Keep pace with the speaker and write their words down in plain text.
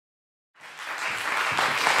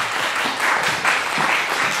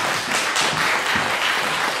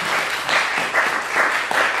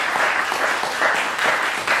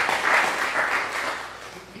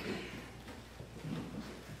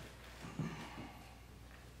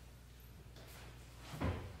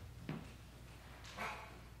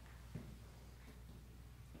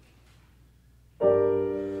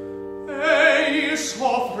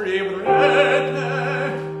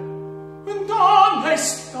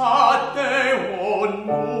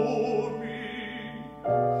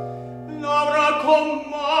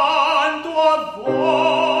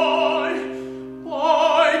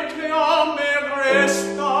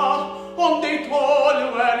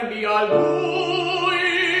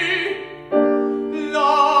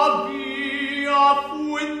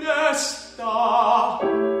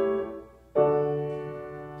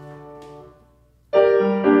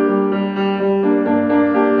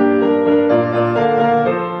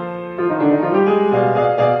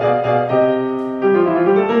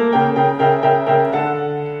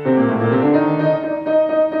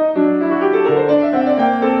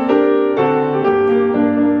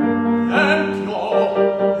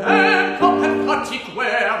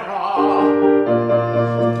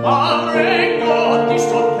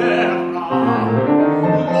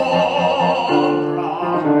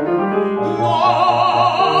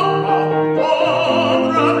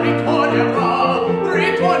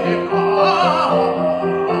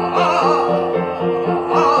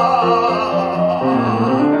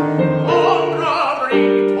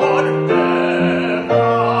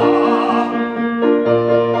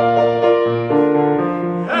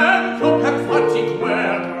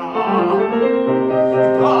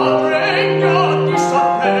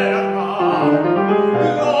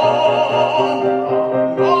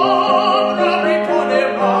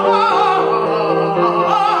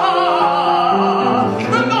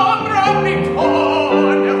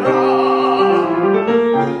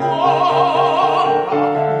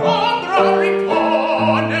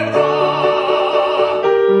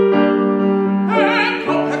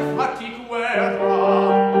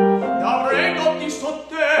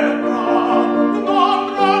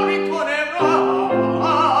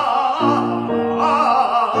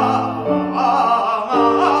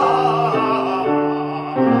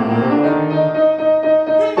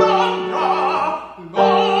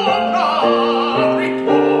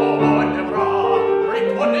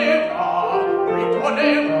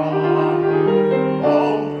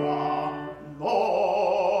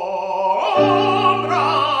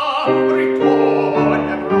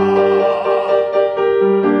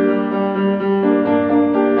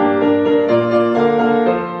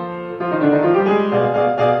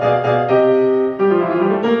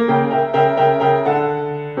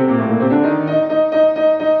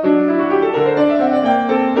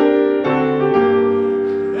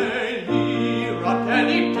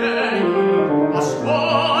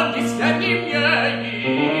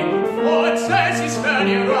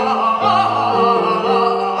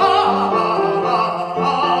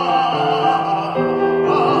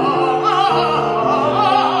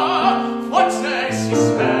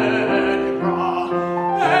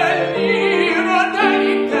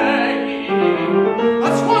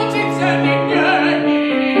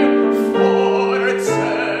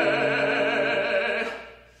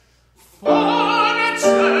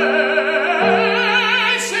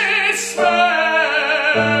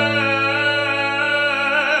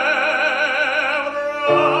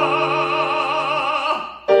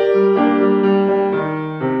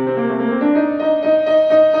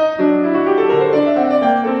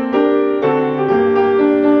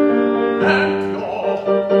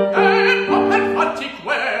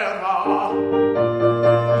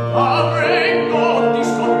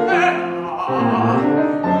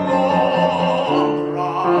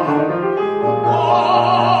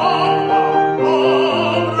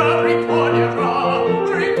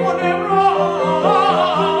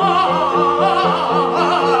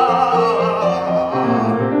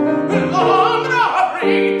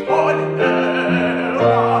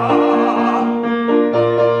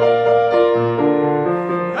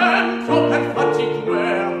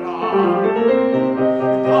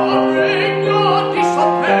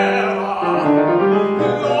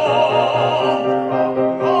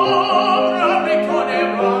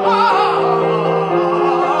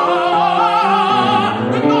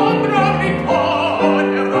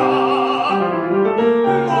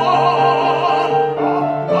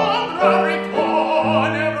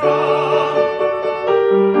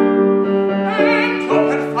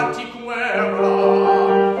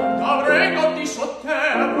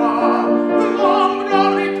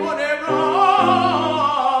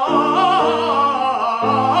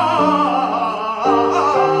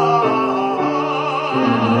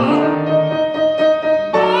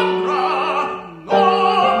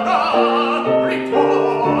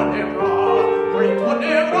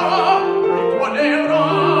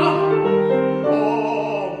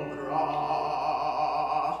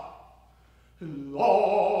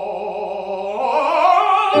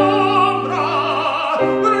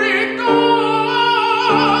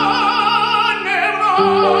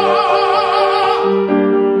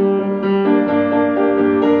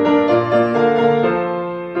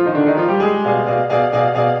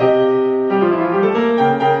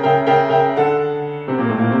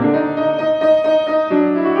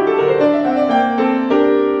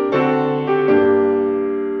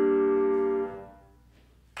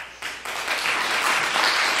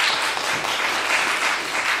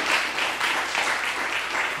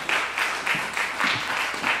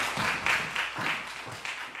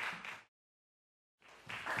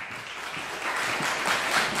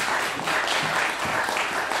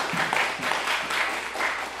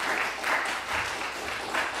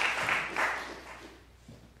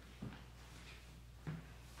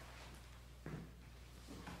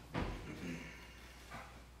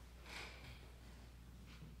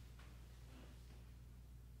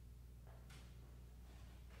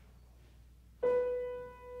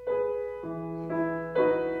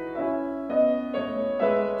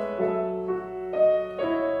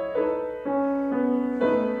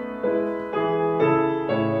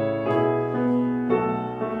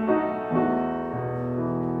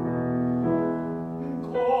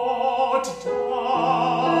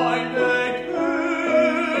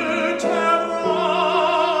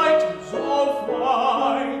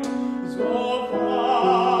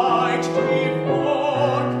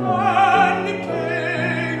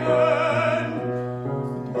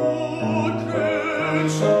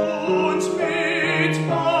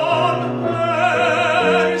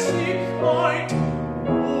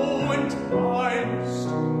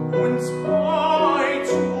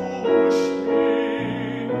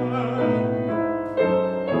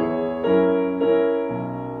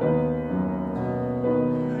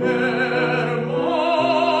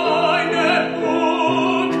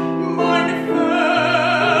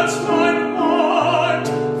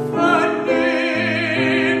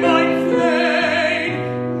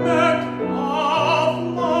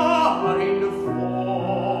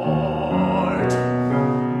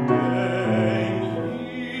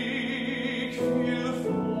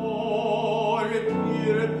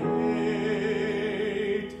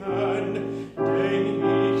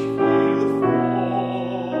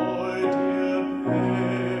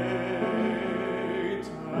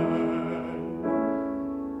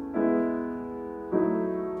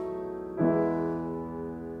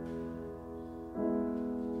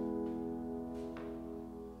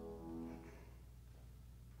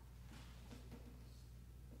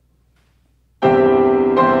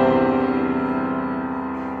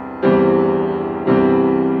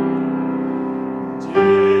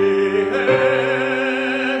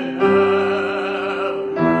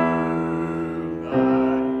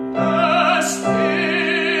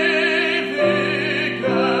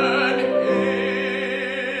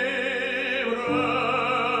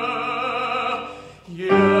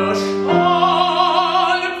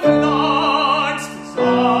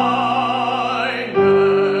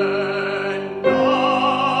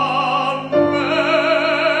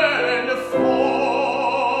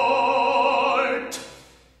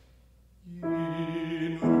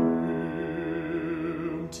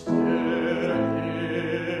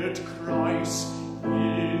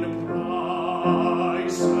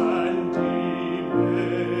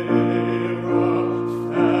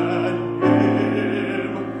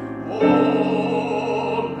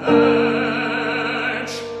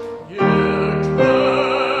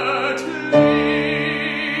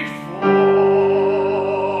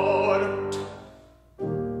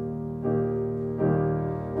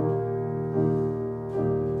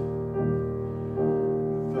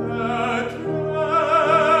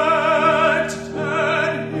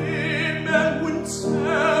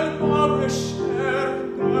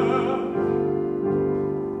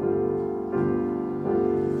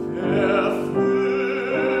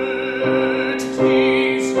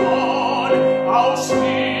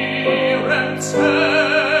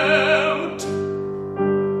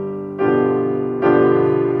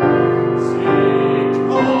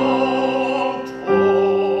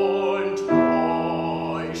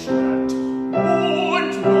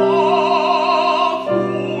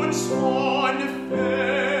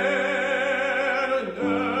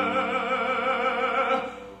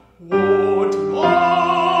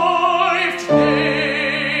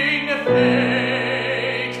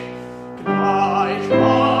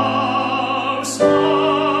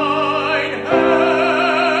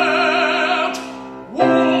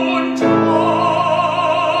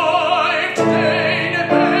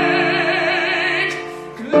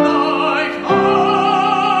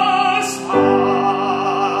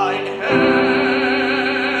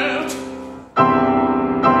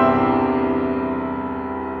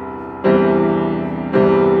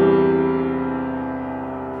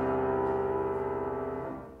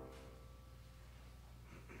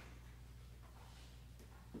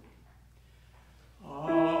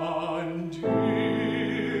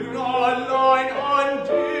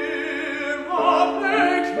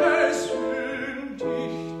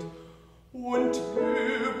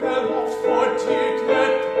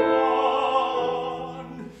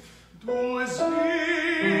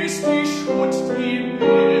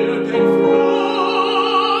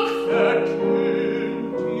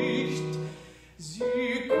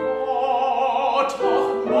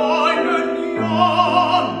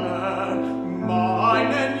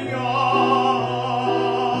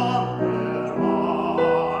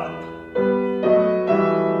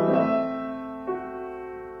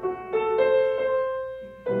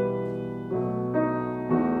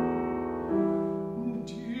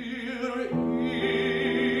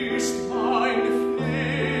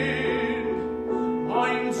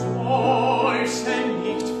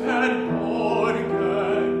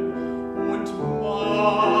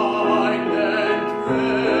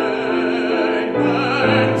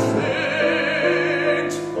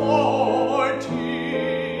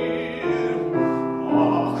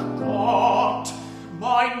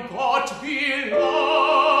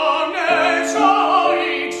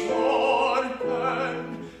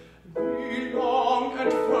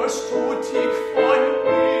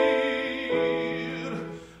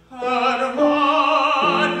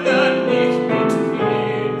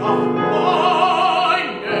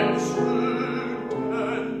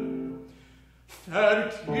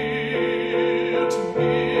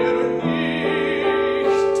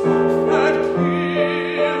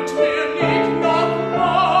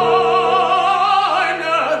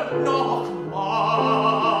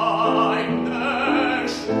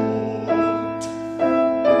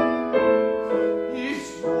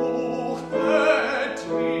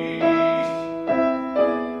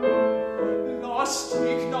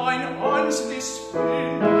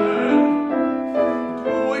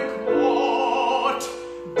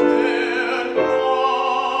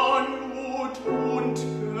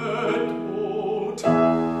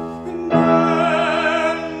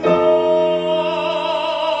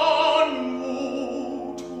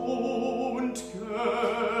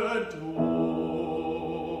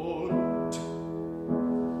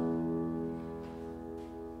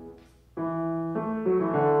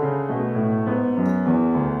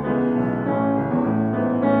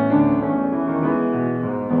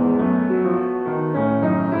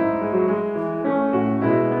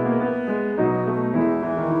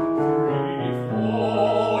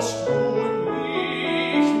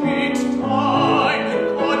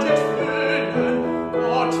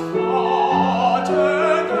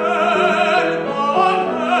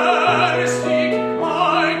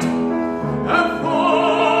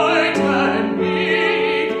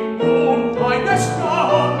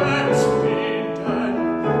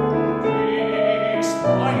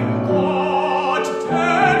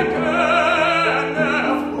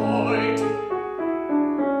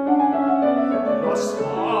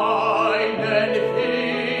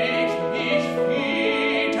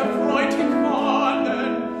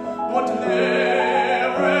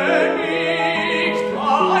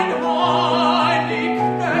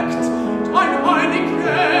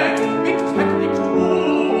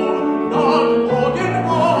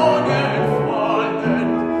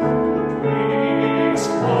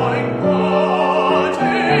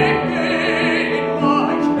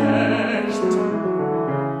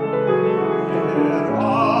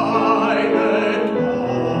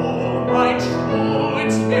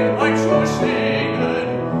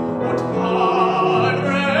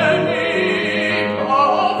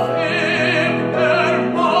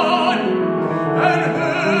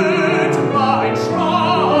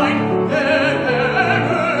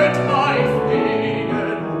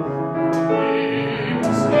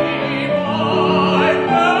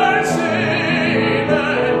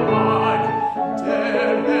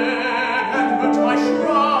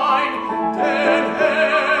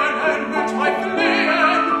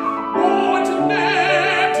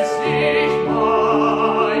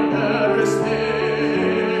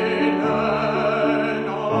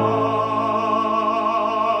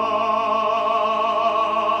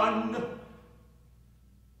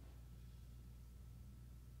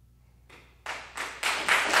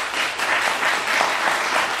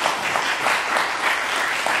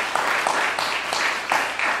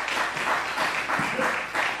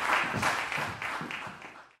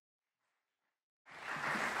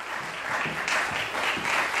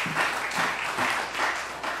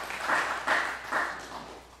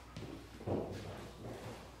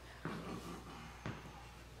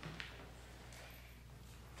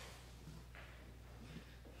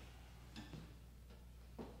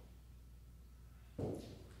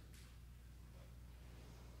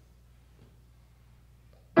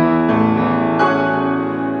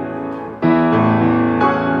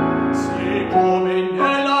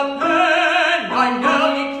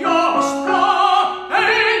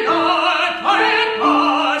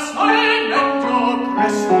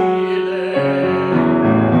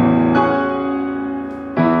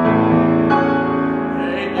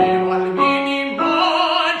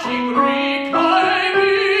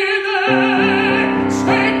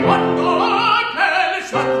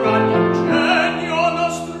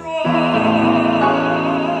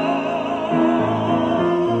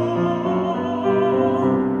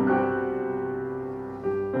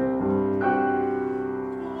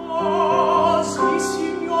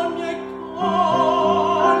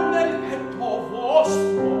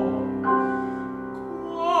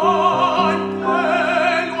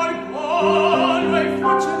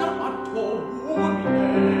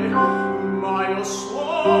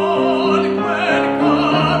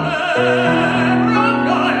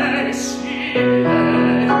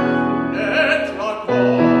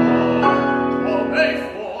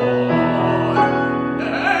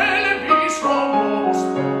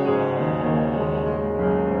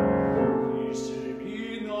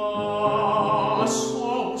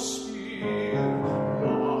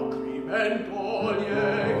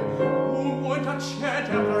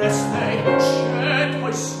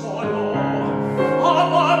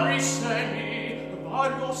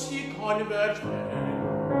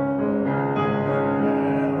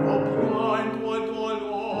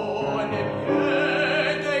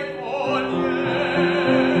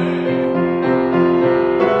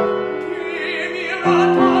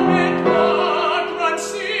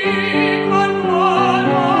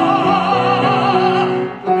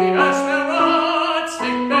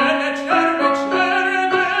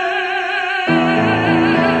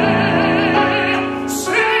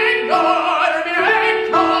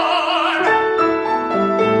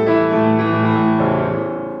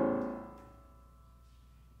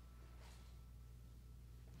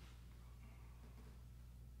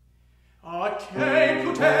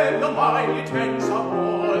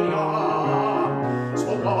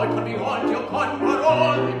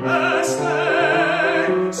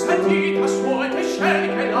Sentite suote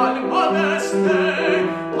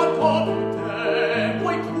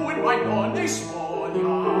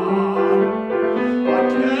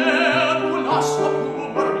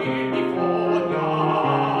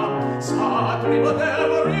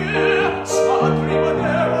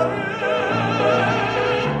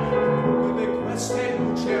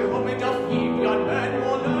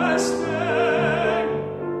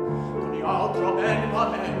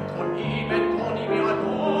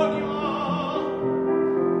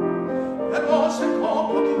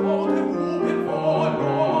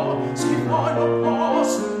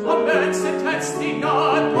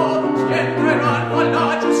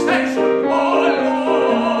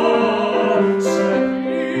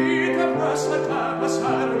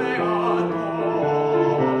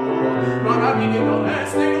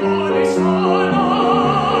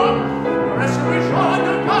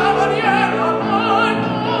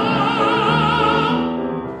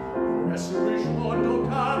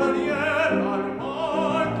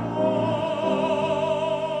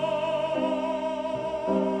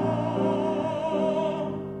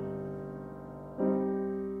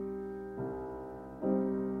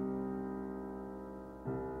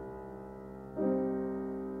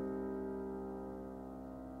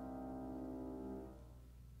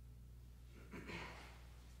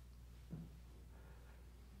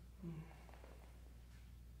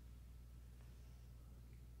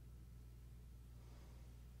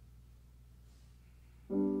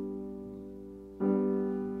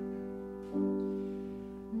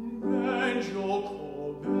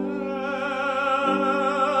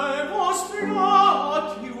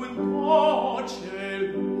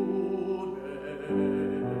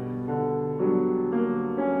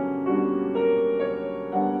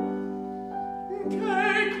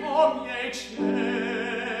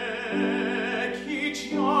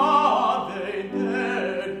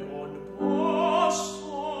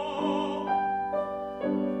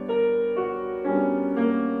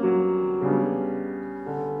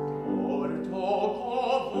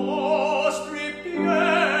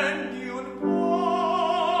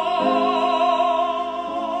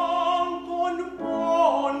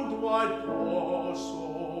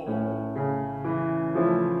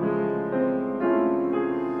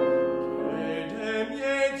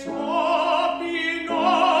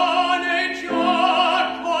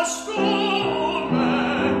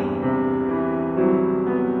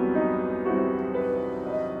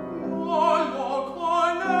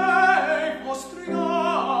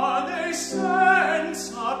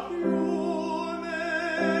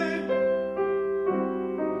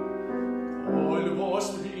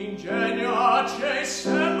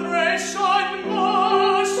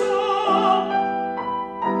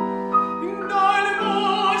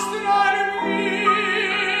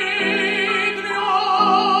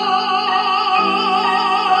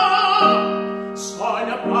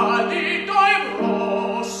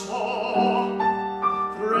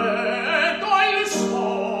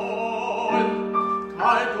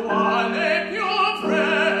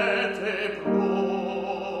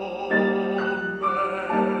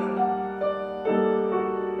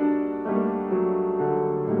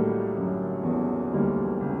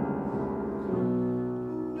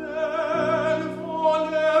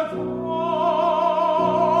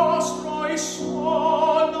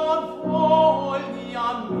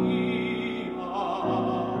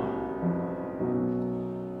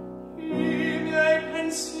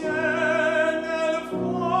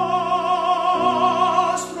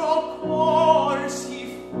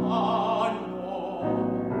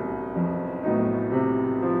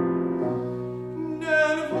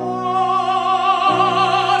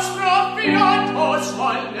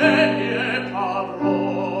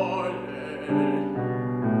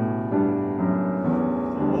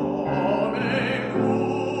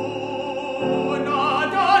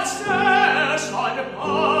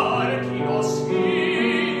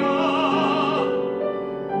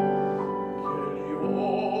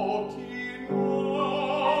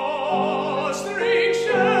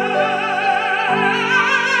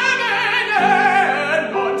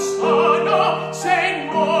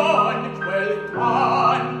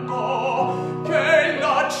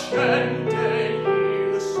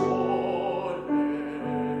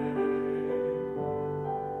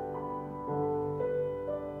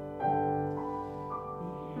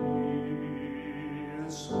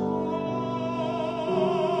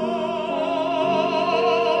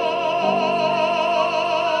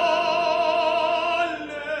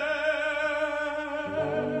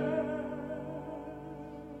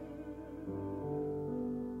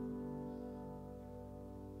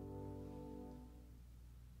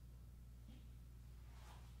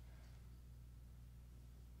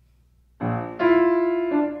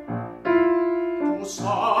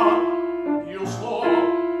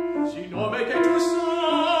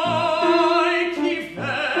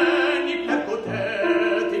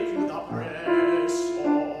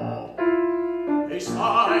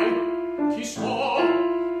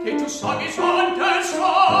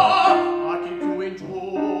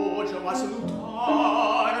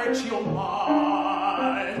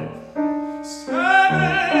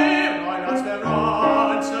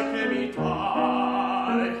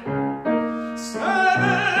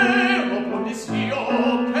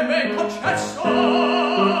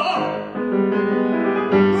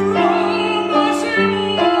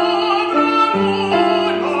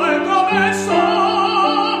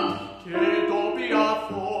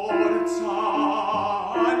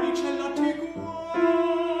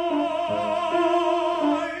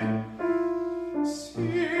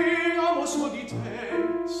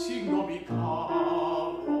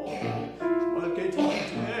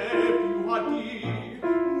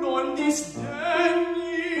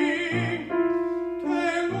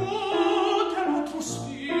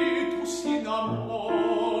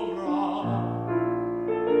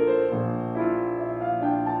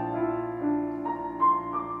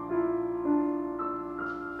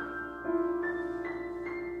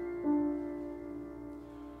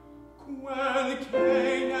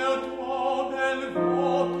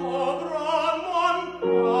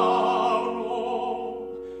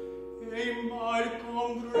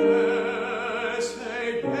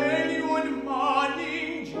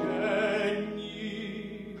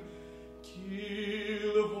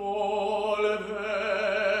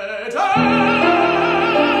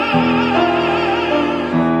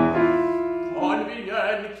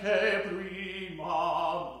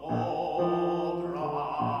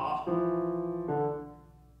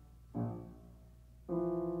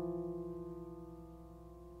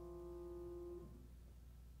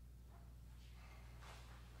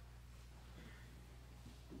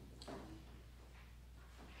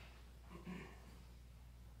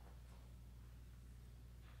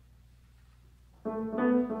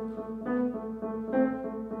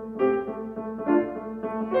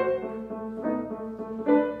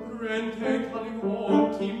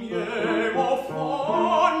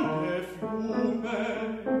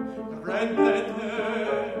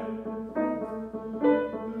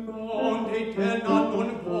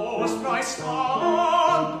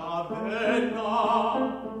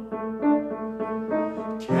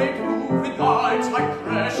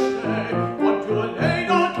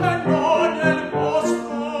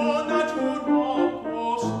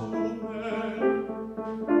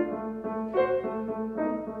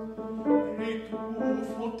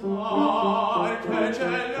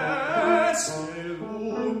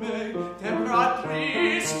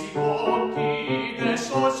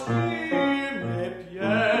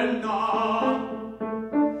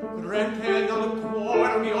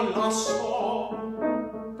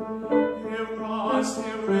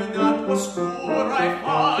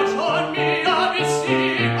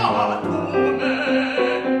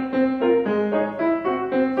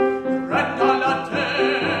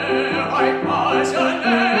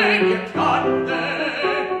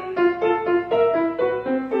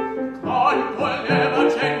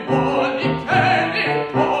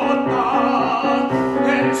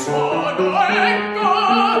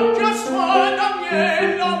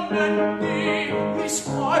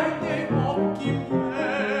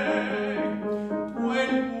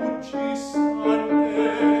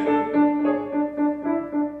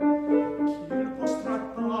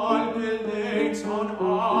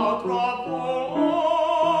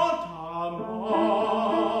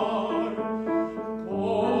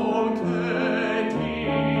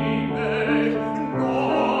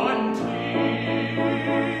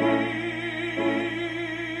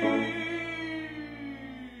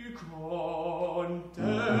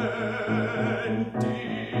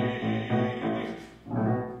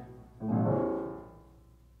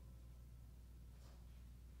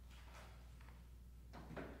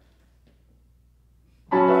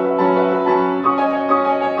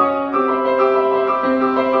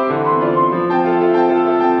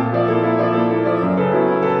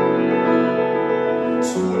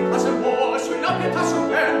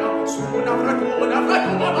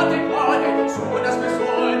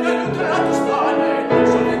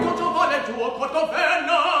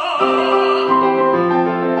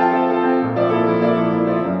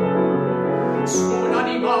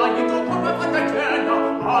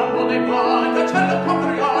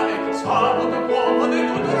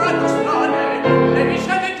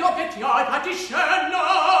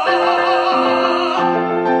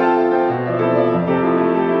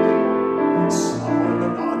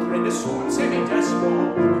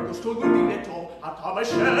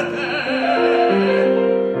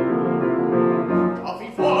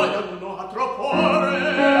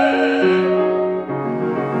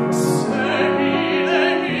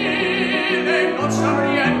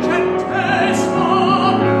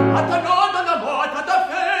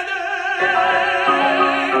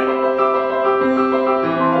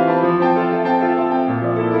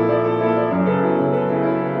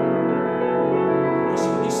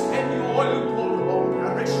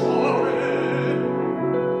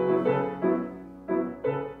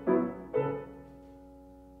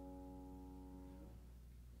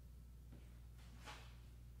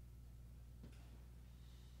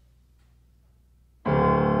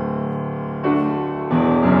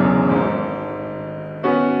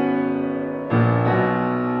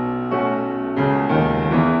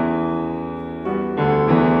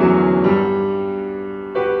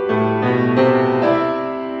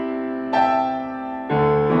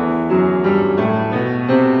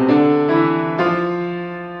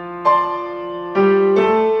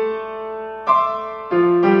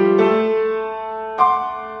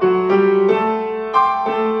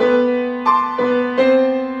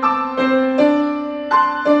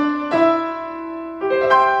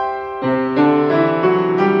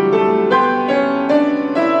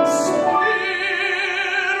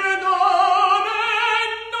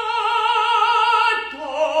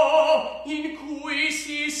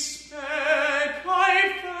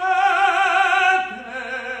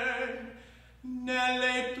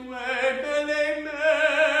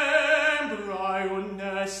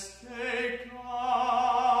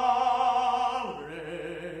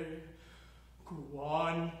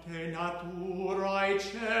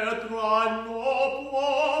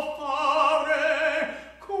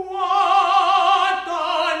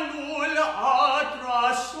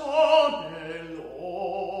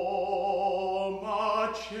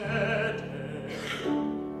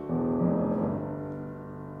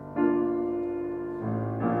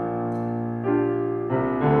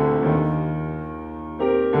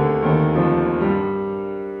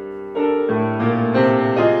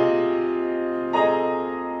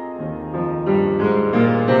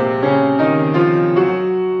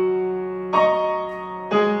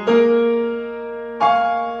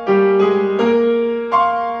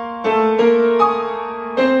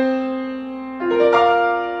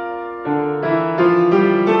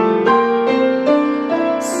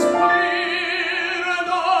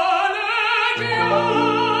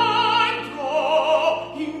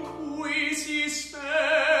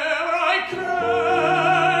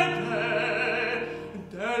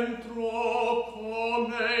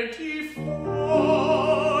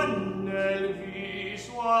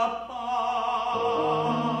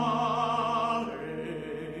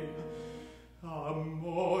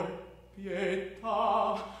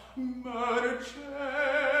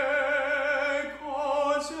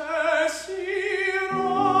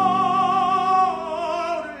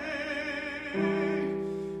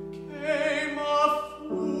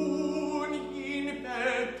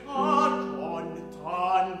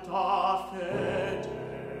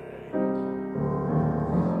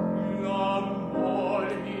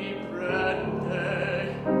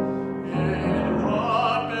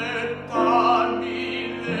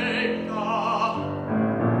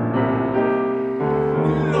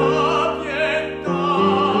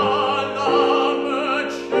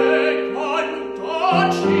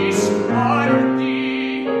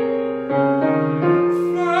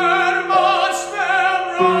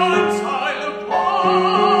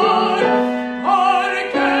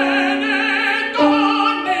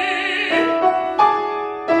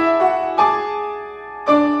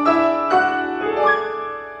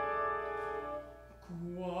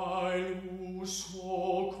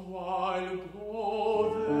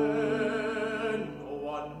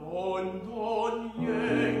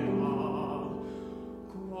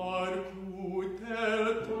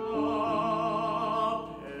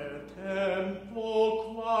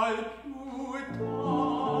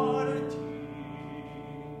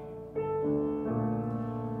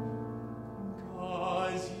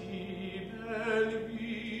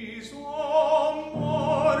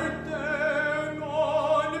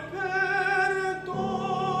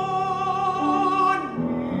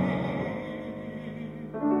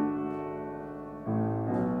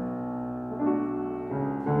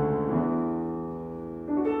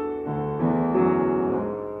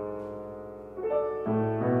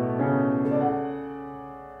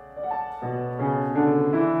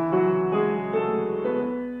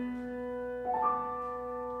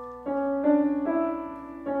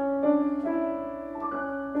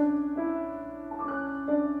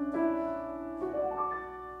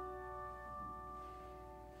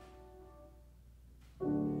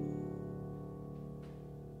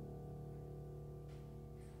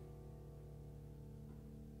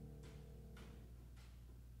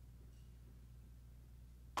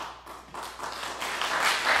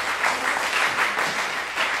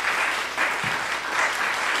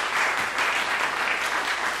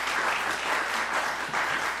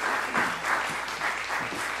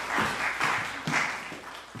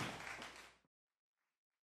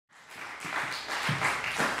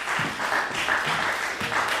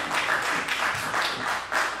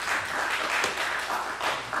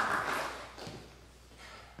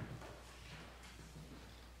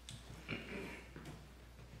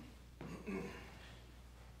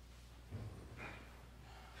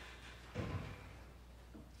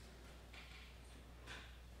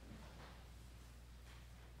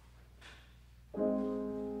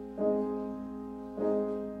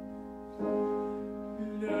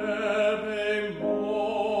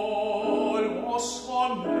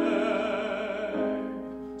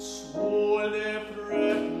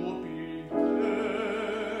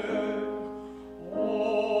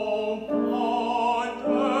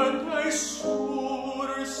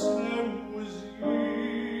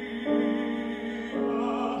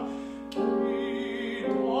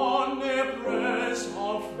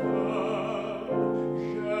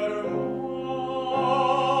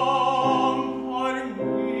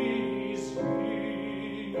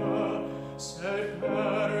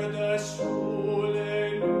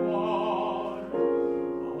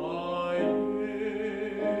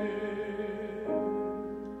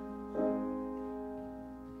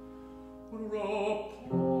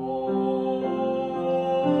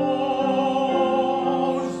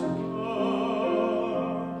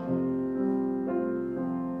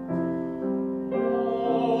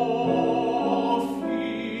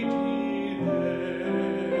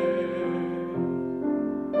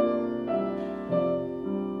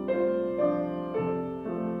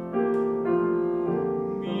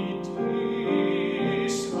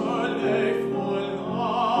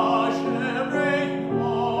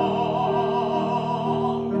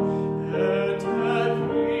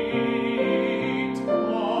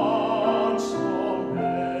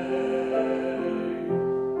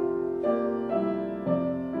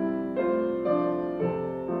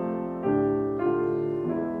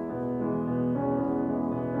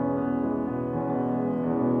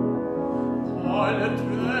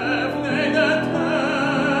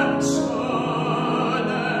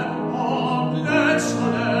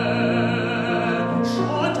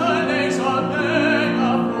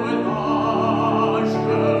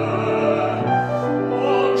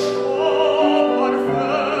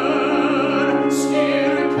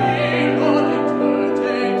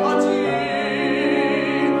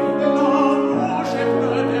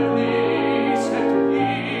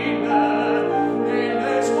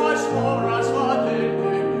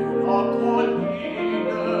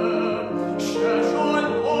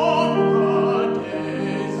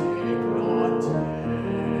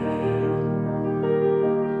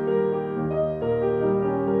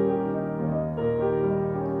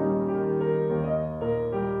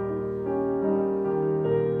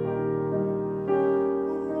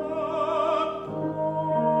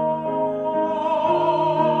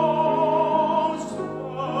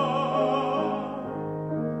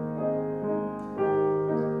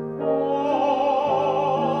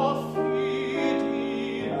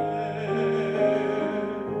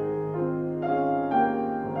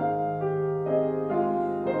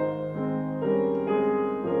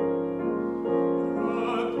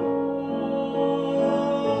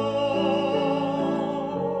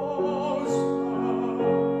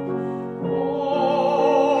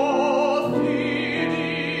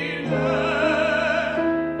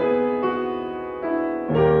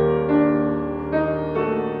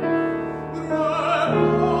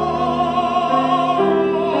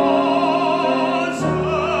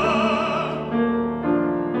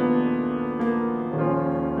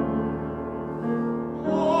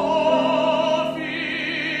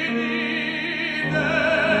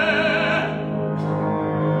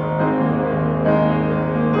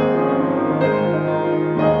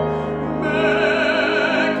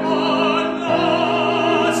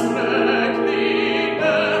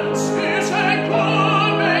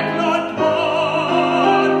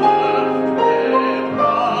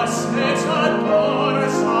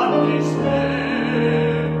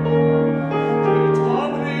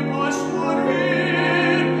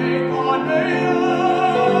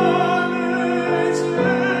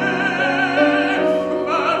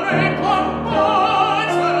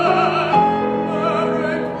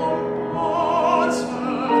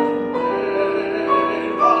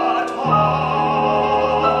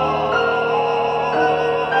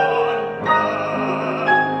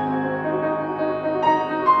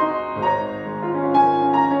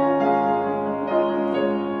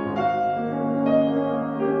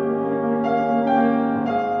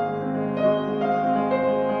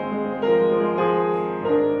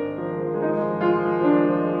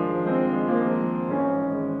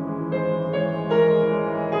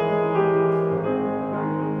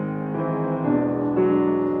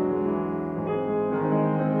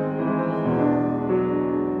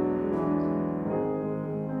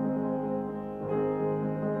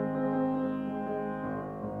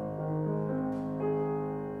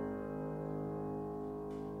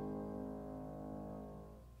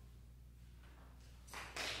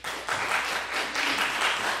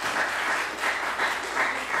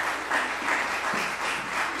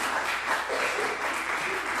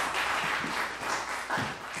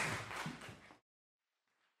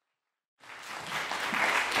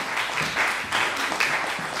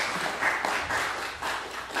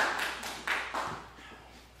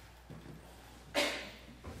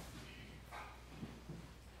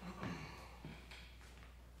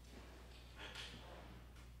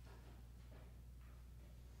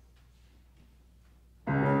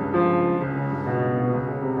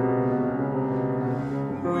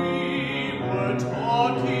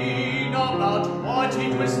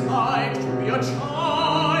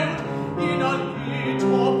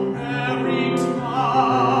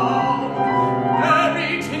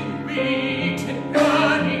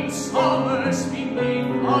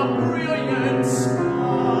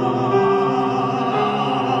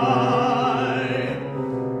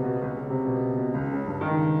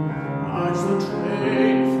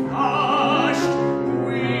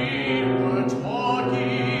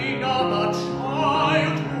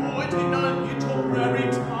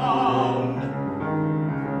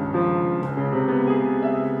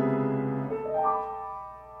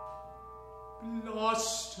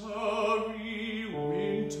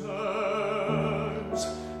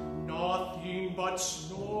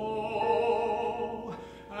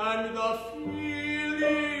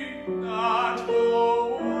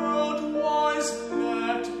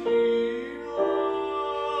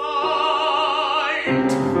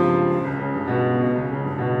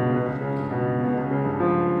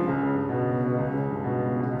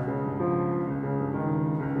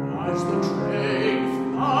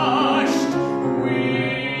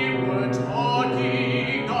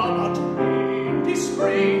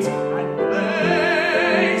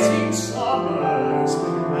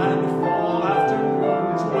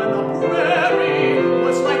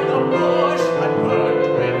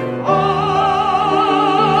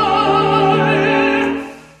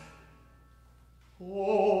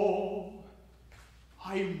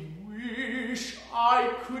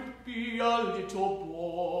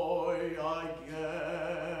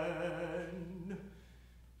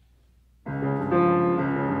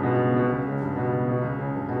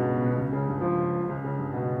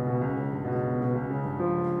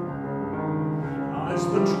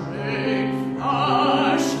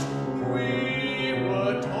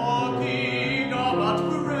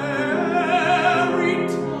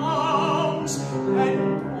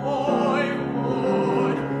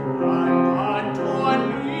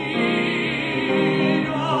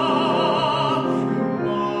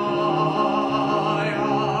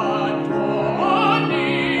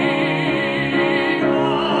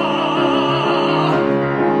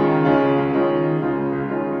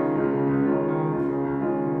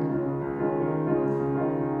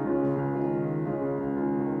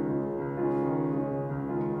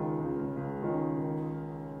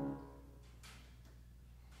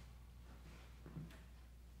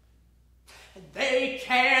They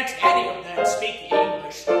can't any of them speak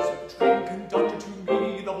English, so the train conductor to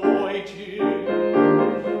me, the boy did.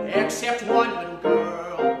 Except one little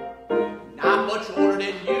girl, not much older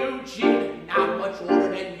than you, Jean, not much older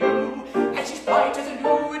than you. And she's white as a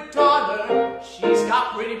new dollar, she's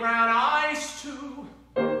got pretty brown eyes too.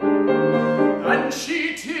 And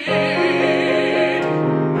she did,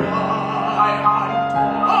 my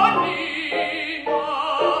Antonina,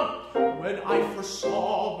 when I first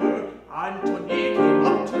saw her. Antonia came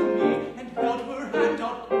up to me and held her hand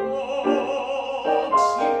out, coaxing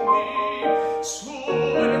me.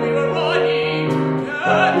 Soon we were running together.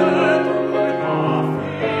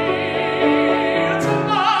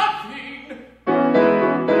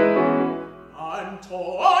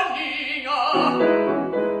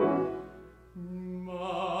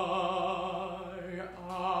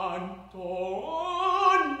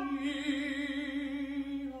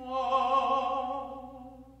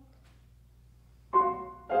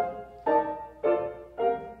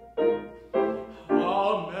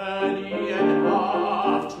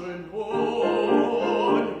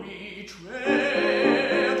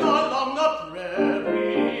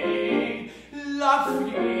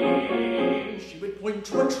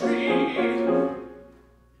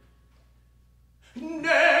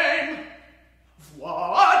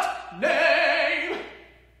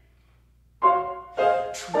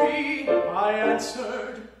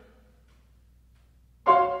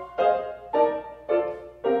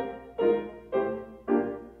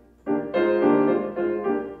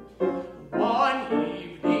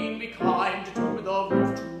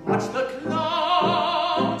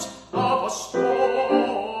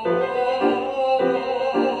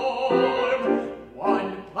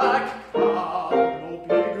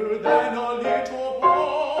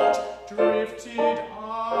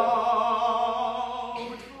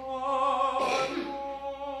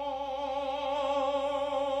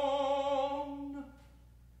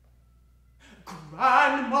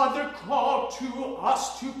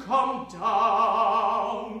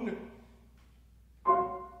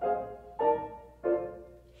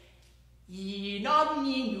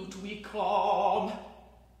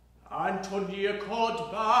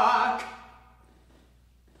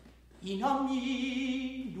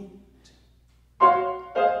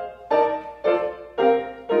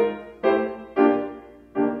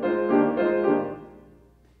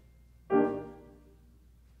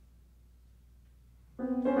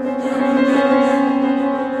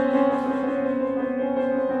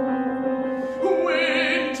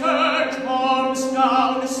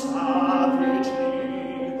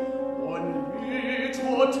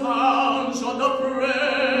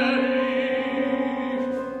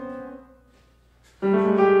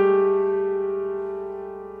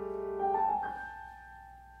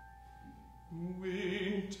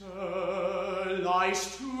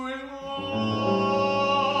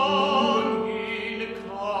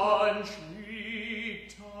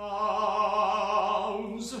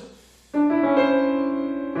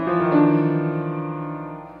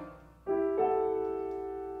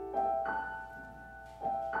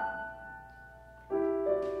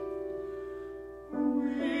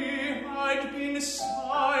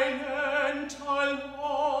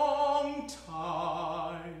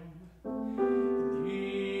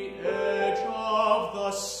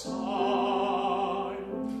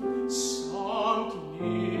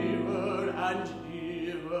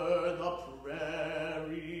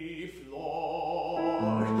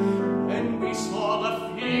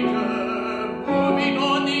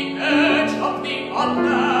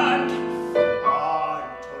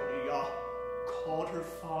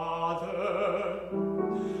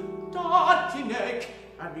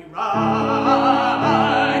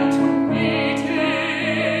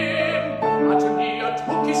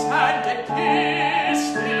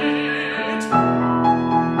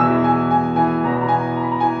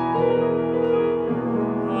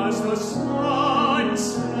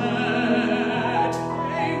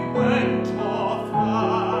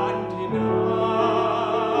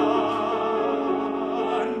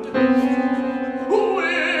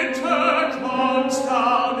 Winter comes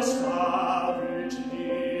down savagely.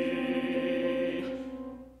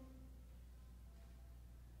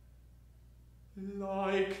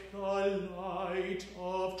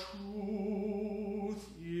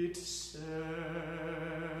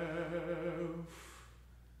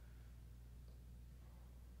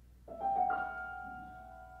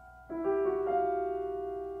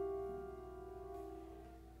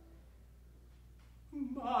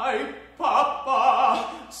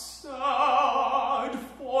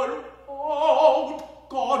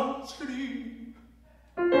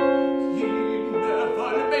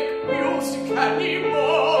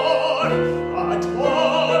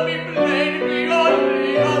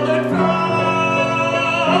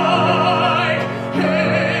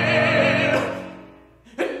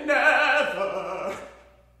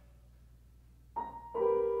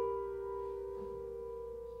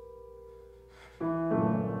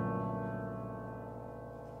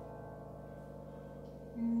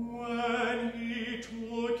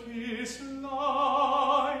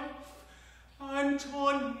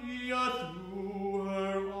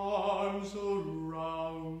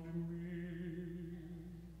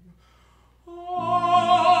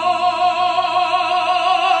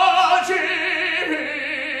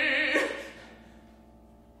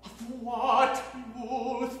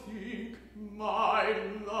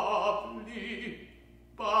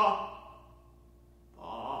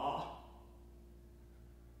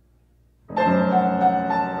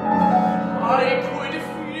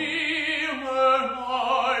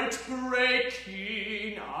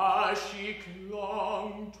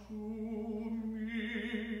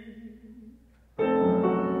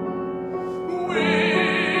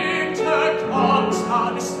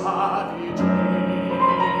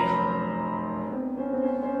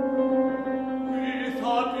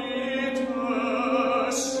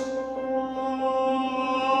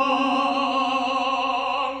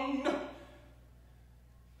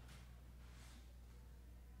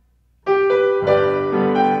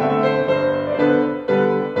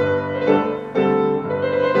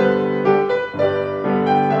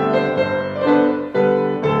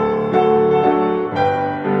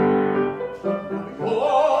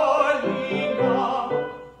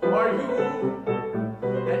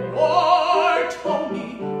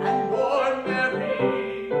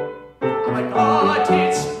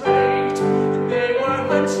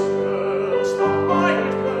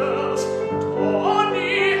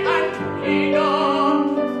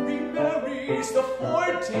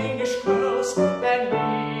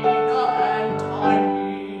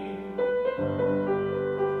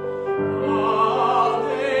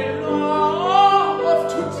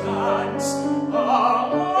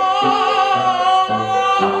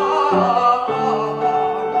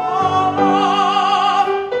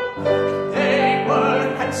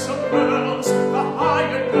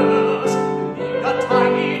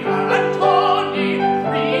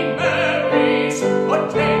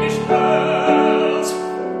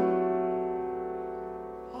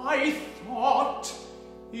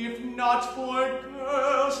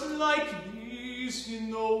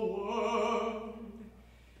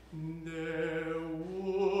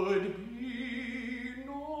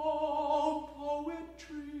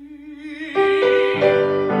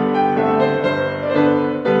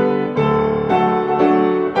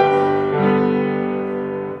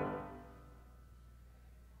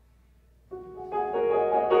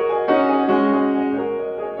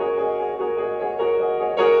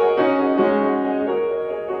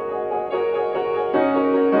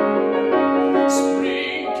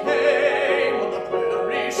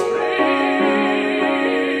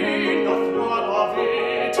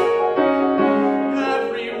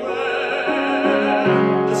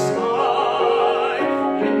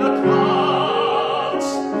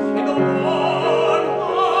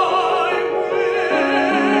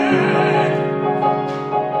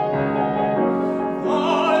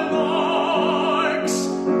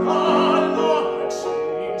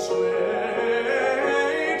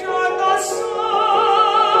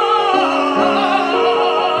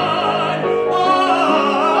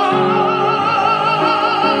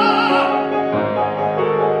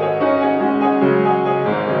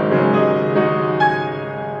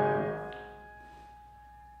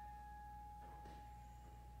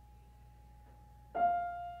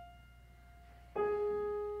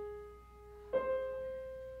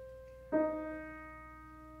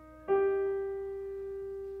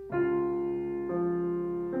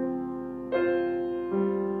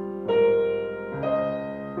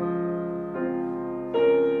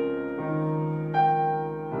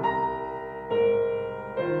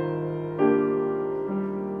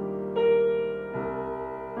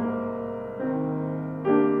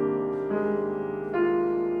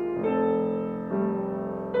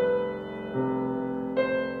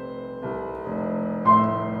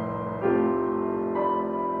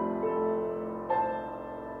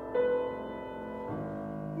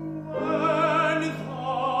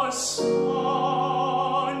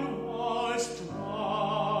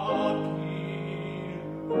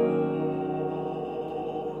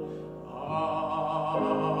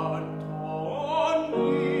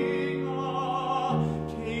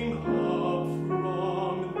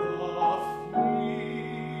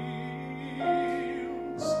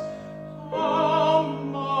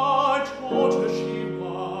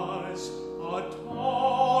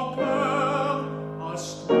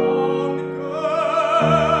 girl.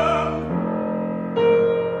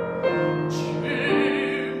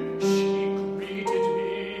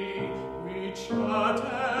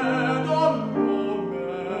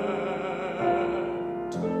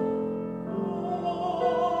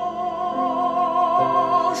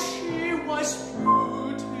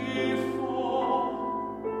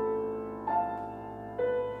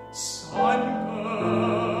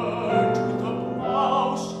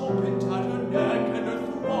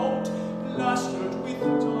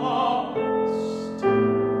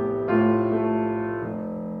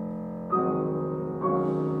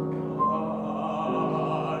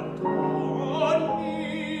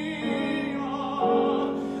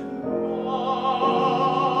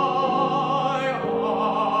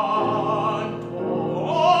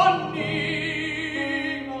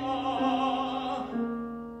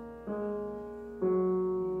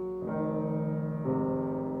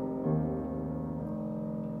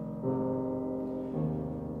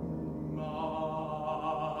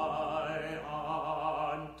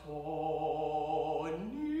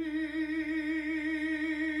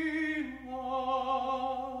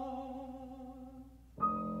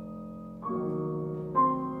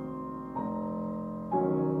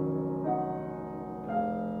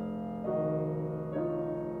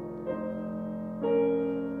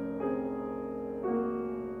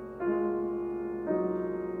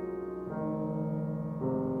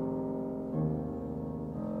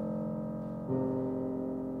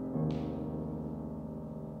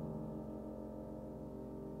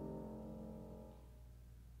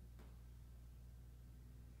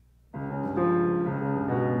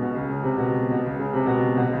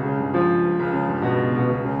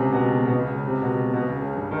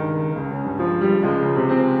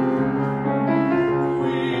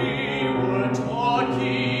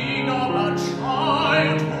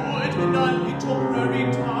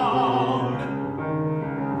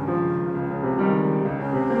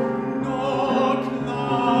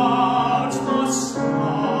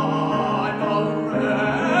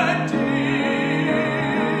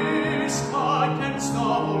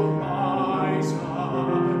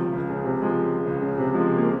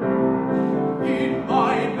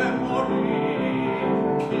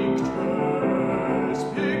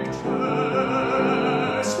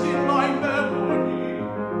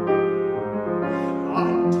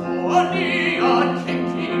 Antonia,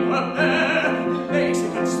 kicking her bear, lays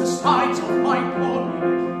against the sides of my pony.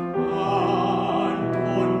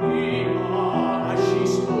 Antonia, as she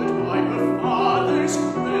stood by her father's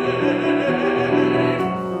grave.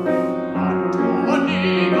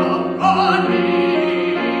 Antonia, bunny.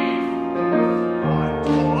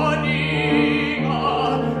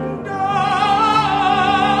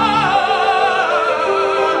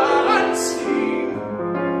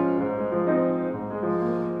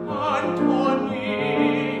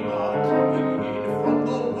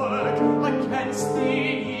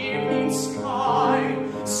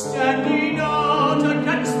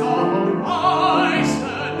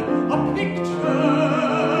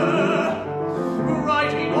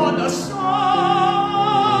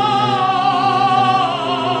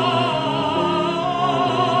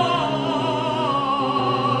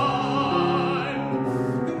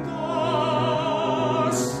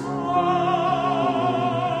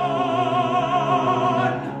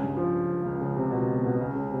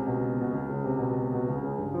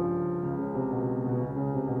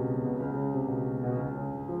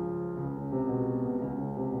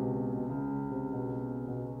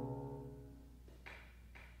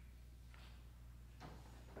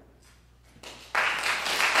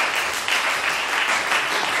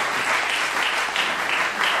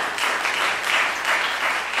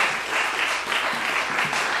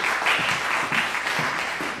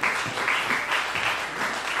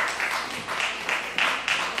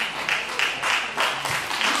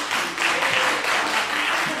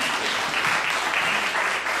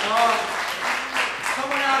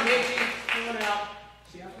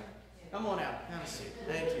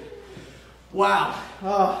 Wow.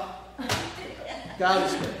 Oh, God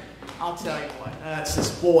is good. I'll tell you what. That's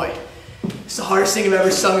this boy. It's the hardest thing I've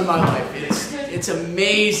ever sung in my life. It's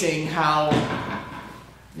amazing how,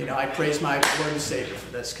 I praise my Lord and Savior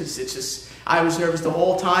for this, because it's just, I was nervous the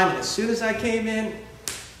whole time, and as soon as I came in,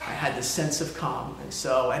 I had this sense of calm.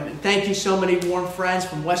 And thank you so many warm friends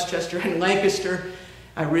from Westchester and Lancaster.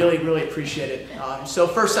 I really, really appreciate it. So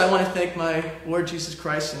first I want to thank my Lord Jesus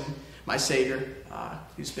Christ and my Savior,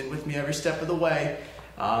 who's been with me every step of the way.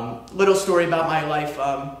 Little story about my life.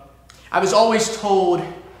 I was always told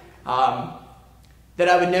that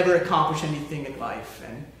I would never accomplish anything in life,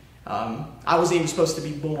 and I wasn't even supposed to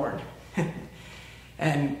be born.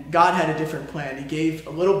 And God had a different plan. He gave a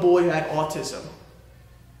little boy who had autism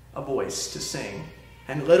a voice to sing.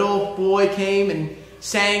 And the little boy came and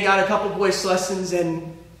sang, got a couple voice lessons,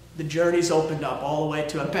 and the journey's opened up all the way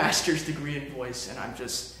to a master's degree in voice, and I'm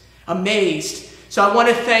just amazed. So I want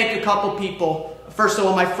to thank a couple people. First of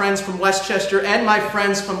all, my friends from Westchester and my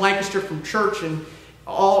friends from Lancaster from church and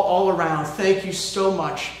all around. Thank you so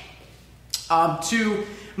much. To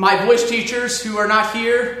my voice teachers who are not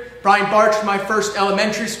here, Brian Barch, my first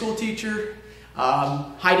elementary school teacher,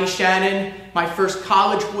 Heidi Shannon, my first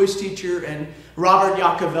college voice teacher, and Robert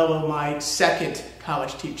Iacovello, my second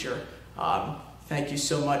college teacher. Thank you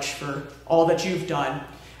so much for all that you've done.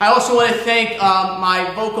 I also want to thank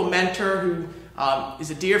my vocal mentor, who is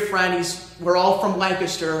a dear friend. We're all from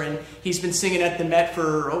Lancaster, and he's been singing at the Met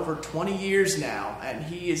for over 20 years now, and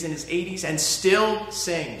he is in his 80s and still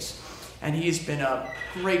sings. And he has been a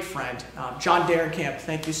great friend. John Derenkamp,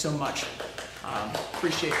 thank you so much.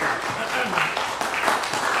 Appreciate that.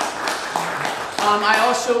 I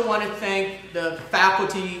also want to thank the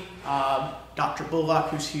faculty, Dr. Bullock,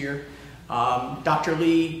 who's here, Dr.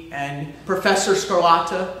 Lee, and Professor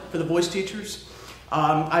Scarlatta for the voice teachers.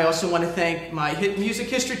 I also want to thank my music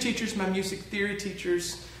history teachers, my music theory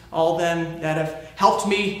teachers, all of them that have helped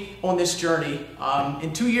me on this journey.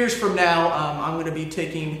 In 2 years from now, I'm going to be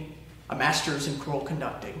taking a master's in choral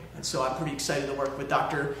conducting. And so I'm pretty excited to work with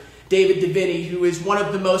Dr. David DeVinny, who is one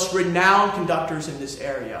of the most renowned conductors in this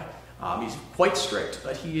area. He's quite strict,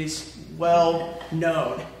 but he is well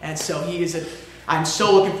known. And so I'm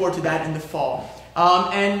so looking forward to that in the fall.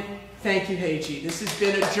 And thank you, Hyeji. This has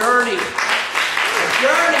been a journey.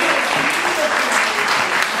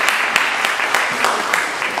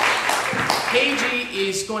 Hyeji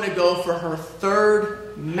is going to go for her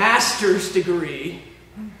third master's degree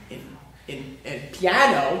in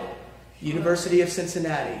piano, University of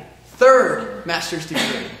Cincinnati. Third master's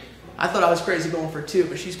degree. I thought I was crazy going for 2,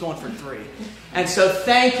 but she's going for 3. And so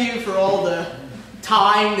thank you for all the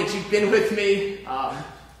time that you've been with me.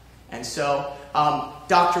 And so,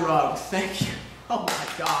 Dr. Rugg, thank you. Oh my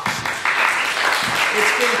gosh.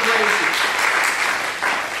 It's been crazy.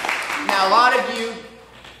 Now, a lot of you,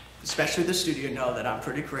 especially the studio, know that I'm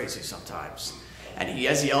pretty crazy sometimes. And he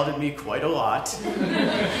has yelled at me quite a lot.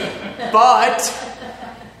 But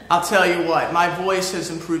I'll tell you what, my voice has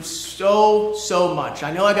improved so much.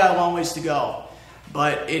 I know I got a long ways to go,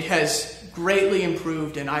 but it has greatly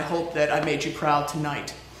improved, and I hope that I made you proud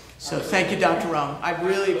tonight. So thank you, Dr. Rohn. I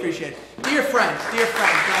really appreciate it. Dear friend, Dr.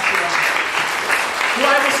 Rohn, who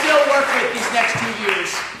I will still work with these next 2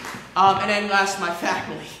 years. And then last, my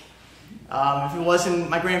family. If it wasn't,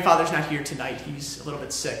 my grandfather's not here tonight. He's a little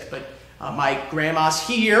bit sick, but my grandma's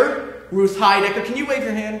here, Ruth Heidecker. Can you wave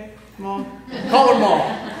your hand, Mom? Call her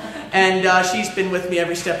Mom. And she's been with me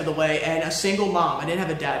every step of the way. And a single mom. I didn't have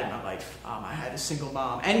a dad in my life. I had a single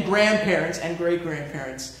mom. And grandparents and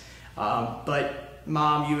great-grandparents. But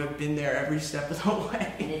Mom, you have been there every step of the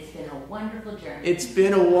way. And it's been a wonderful journey. It's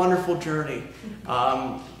been a wonderful journey.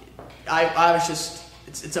 I was just,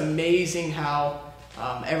 it's amazing how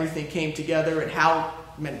everything came together and how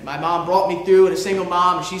my mom brought me through, and a single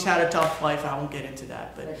mom, and she's had a tough life. I won't get into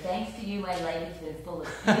that. But thanks to you, my life has been full of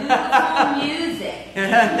beautiful music.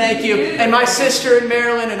 Thank you. And my sister in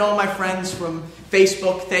Maryland and all my friends from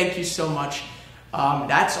Facebook, thank you so much.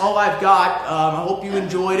 That's all I've got. I hope you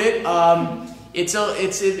enjoyed it.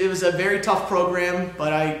 It was a very tough program,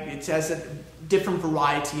 but it has a different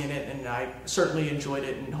variety in it, and I certainly enjoyed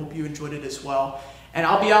it, and hope you enjoyed it as well. And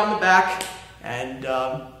I'll be out in the back, and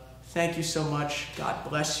thank you so much. God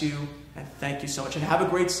bless you, and thank you so much, and have a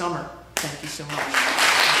great summer. Thank you so much.